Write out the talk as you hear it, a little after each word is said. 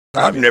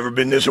I've never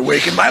been this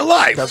awake in my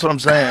life. That's what I'm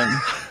saying.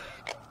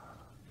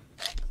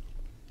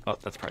 Oh,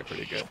 that's probably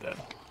pretty good then.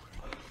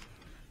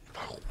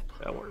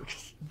 That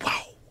works.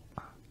 Wow.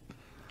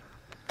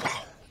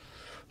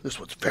 This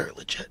one's very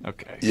legit.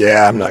 Okay.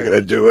 Yeah, I'm not going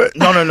to do it.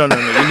 No. You need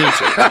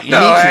to. You No,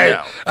 need to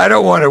now. I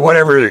don't want to.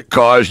 Whatever it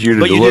caused you to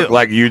But you look do.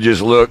 like you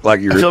just look like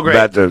you're I feel great.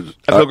 about to.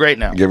 I feel great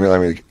now. Let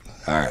me.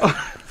 All right.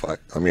 Fuck.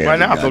 Let me. Right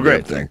now, I feel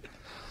great. Thing.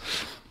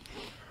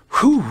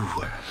 Whew.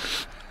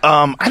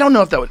 I don't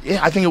know if that would.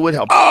 Yeah, I think it would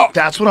help. Oh.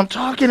 That's what I'm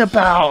talking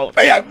about.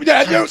 Hey, you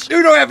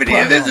don't have any.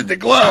 This is the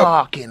glove.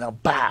 Talking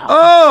about.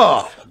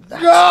 Oh.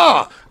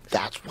 Yeah.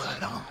 That's what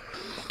I'm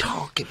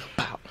talking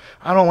about.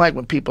 I don't like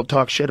when people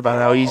talk shit about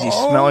how easy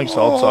smelling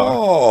salts are.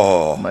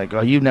 Oh. I'm like,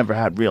 oh, you've never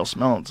had real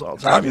smelling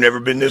salts. I've never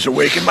been this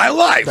awake in my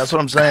life. That's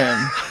what I'm saying.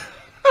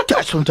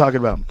 That's what I'm talking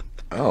about.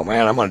 Oh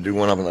man, I'm gonna do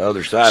one up on the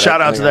other side.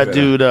 Shout out to that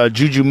dude,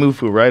 Juju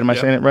Mufu, right? Am I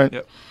saying it right?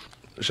 Yep.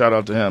 Shout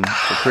out to him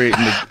for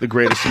creating the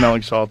greatest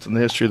smelling salts in the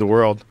history of the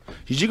world.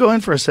 Did you go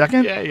in for a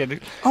second? Yeah.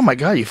 Oh my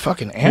God, you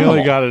fucking He animal.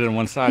 only got it in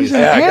one side. He's He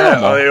an said,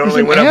 animal. It He's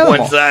only an went up animal.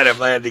 one side. I'm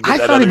glad to get I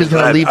that thought he other was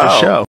going to side. leave the show.